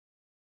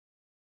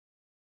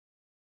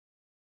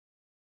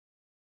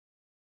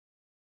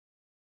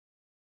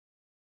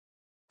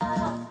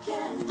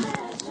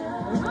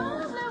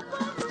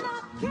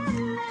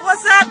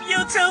What's up,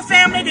 YouTube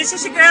family? This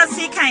is your girl,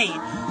 ccain.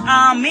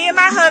 Me and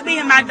my hubby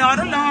and my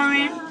daughter,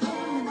 Lauren,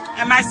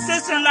 and my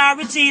sister-in-law,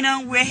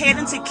 Regina, we're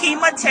heading to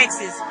Kemah,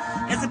 Texas.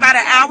 It's about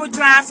an hour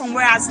drive from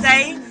where I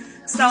stay.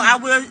 So I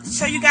will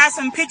show you guys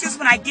some pictures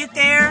when I get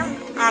there.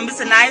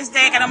 It's a nice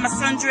day. I got on my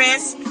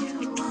sundress.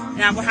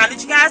 And I will holler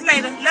at you guys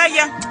later. Love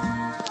ya.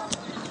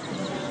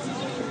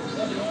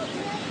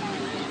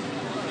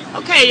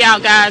 Okay, y'all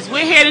guys.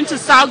 We're heading to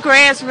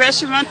Saltgrass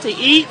Restaurant to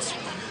eat.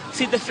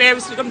 See the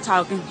Ferris wheel. I'm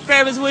talking.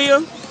 Ferris wheel.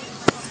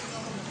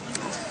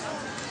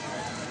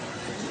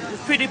 The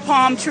pretty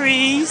palm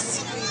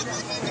trees.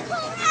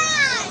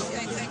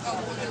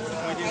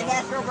 And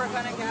that's where we're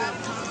going to go.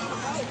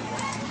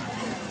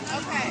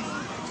 Okay.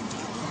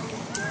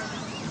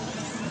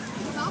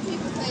 Some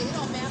people say it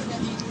don't matter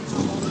that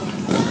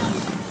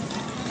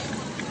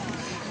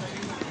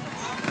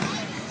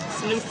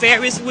It's a new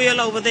Ferris wheel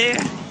over there.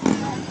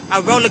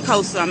 A roller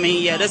coaster, I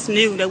mean, yeah, that's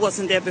new. That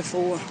wasn't there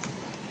before.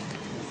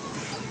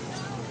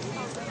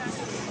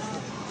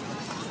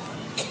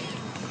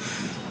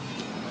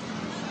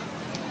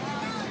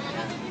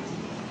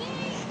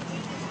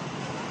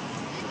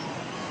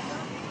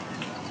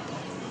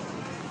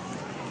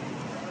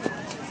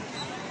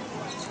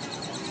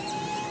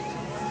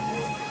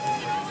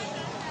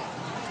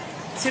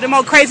 See the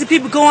more crazy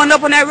people going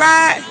up on that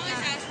ride?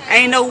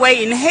 Ain't no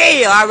way in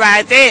hell I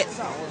ride that.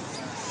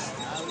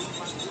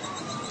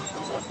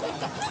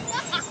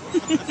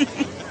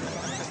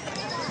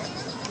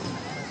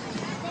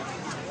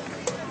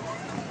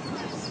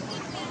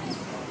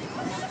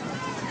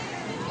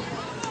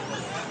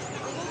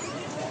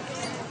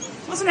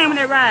 What's the name of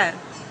that ride?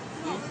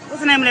 What's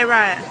the name of that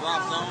ride?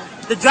 Drop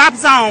zone. The Drop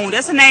Zone.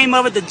 That's the name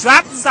of it. The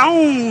Drop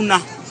Zone.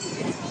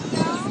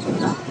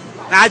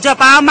 I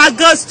drop all my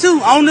guts too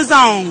on the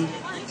zone.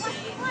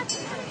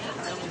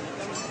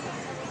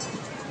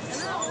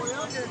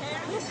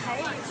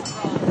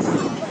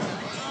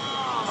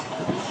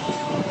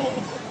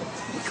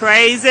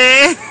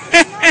 Crazy.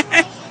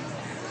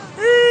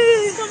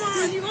 Come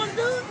on, you want to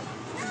do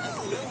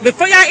it?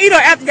 Before y'all eat or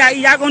after y'all eat,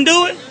 y'all gonna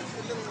do it?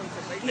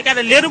 They got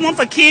a little one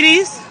for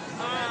kiddies.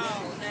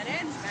 Oh, now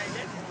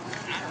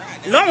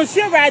that's Lauren,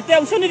 she'll ride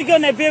there. She'll need to get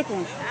in that vehicle.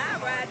 I'll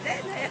ride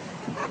that now.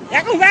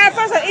 Y'all gonna ride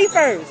first or eat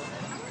first?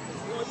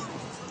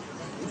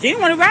 You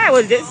didn't want to ride,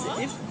 was this?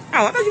 Oh,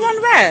 I thought you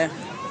wanted to ride.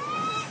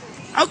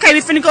 Okay,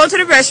 we finna go to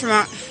the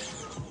restaurant.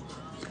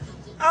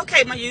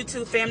 Okay, my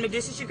YouTube family,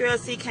 this is your girl,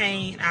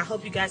 ccain. I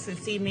hope you guys can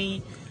see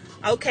me.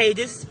 Okay,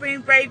 this is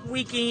spring break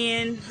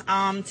weekend.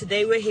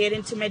 Today we're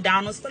heading to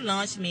McDonald's for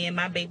lunch. Me and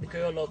my baby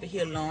girl over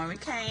here, Lauren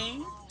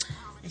came.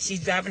 And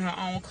she's driving her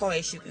own car,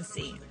 as you can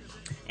see.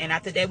 And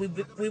after that,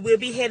 we will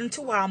be heading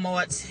to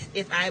Walmart.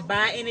 If I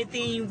buy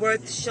anything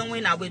worth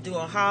showing, I will do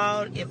a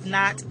haul. If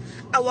not,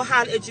 I will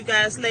holler at you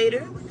guys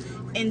later.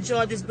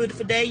 Enjoy this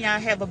beautiful day. Y'all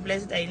have a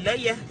blessed day. Love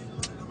ya.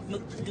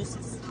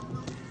 Deuces.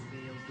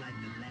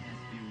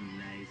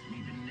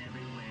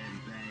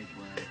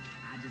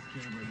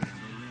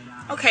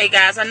 Okay,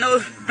 guys, I know,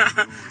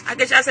 I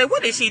guess y'all say,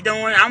 what is she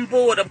doing? I'm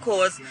bored, of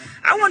course.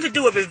 I want to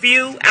do a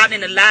review out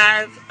in the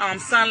live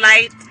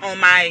sunlight on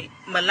my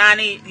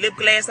Milani lip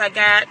gloss I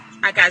got.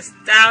 I got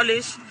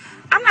Stylish.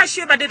 I'm not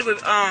sure if I did a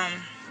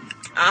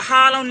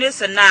haul on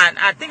this or not.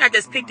 I think I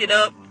just picked it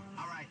up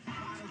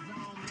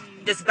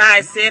just by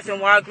itself in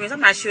Walgreens.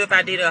 I'm not sure if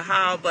I did a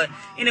haul, but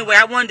anyway,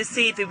 I wanted to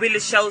see if it really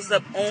shows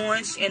up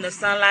orange in the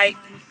sunlight.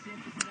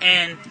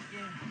 And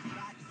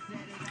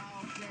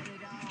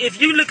if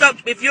you look up,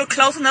 if you're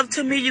close enough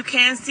to me, you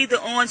can see the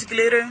orange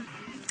glitter.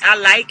 I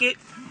like it.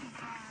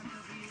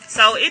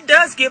 So it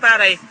does give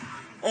out a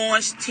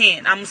orange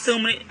tint. I'm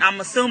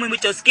assuming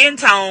with your skin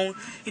tone,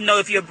 you know,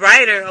 if you're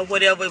brighter or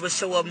whatever, it will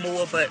show up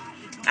more. But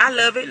I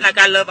love it, like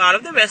I love all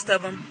of the rest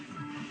of them.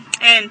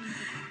 And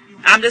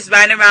I'm just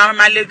riding around with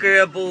my little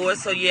girl board.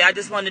 So yeah, I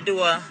just want to do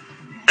a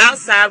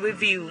outside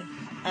review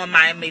on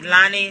my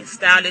Milani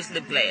Stylish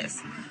lip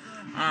gloss.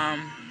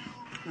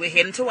 We're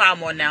heading to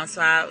Walmart now,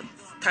 so I'll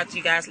talk to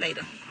you guys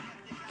later.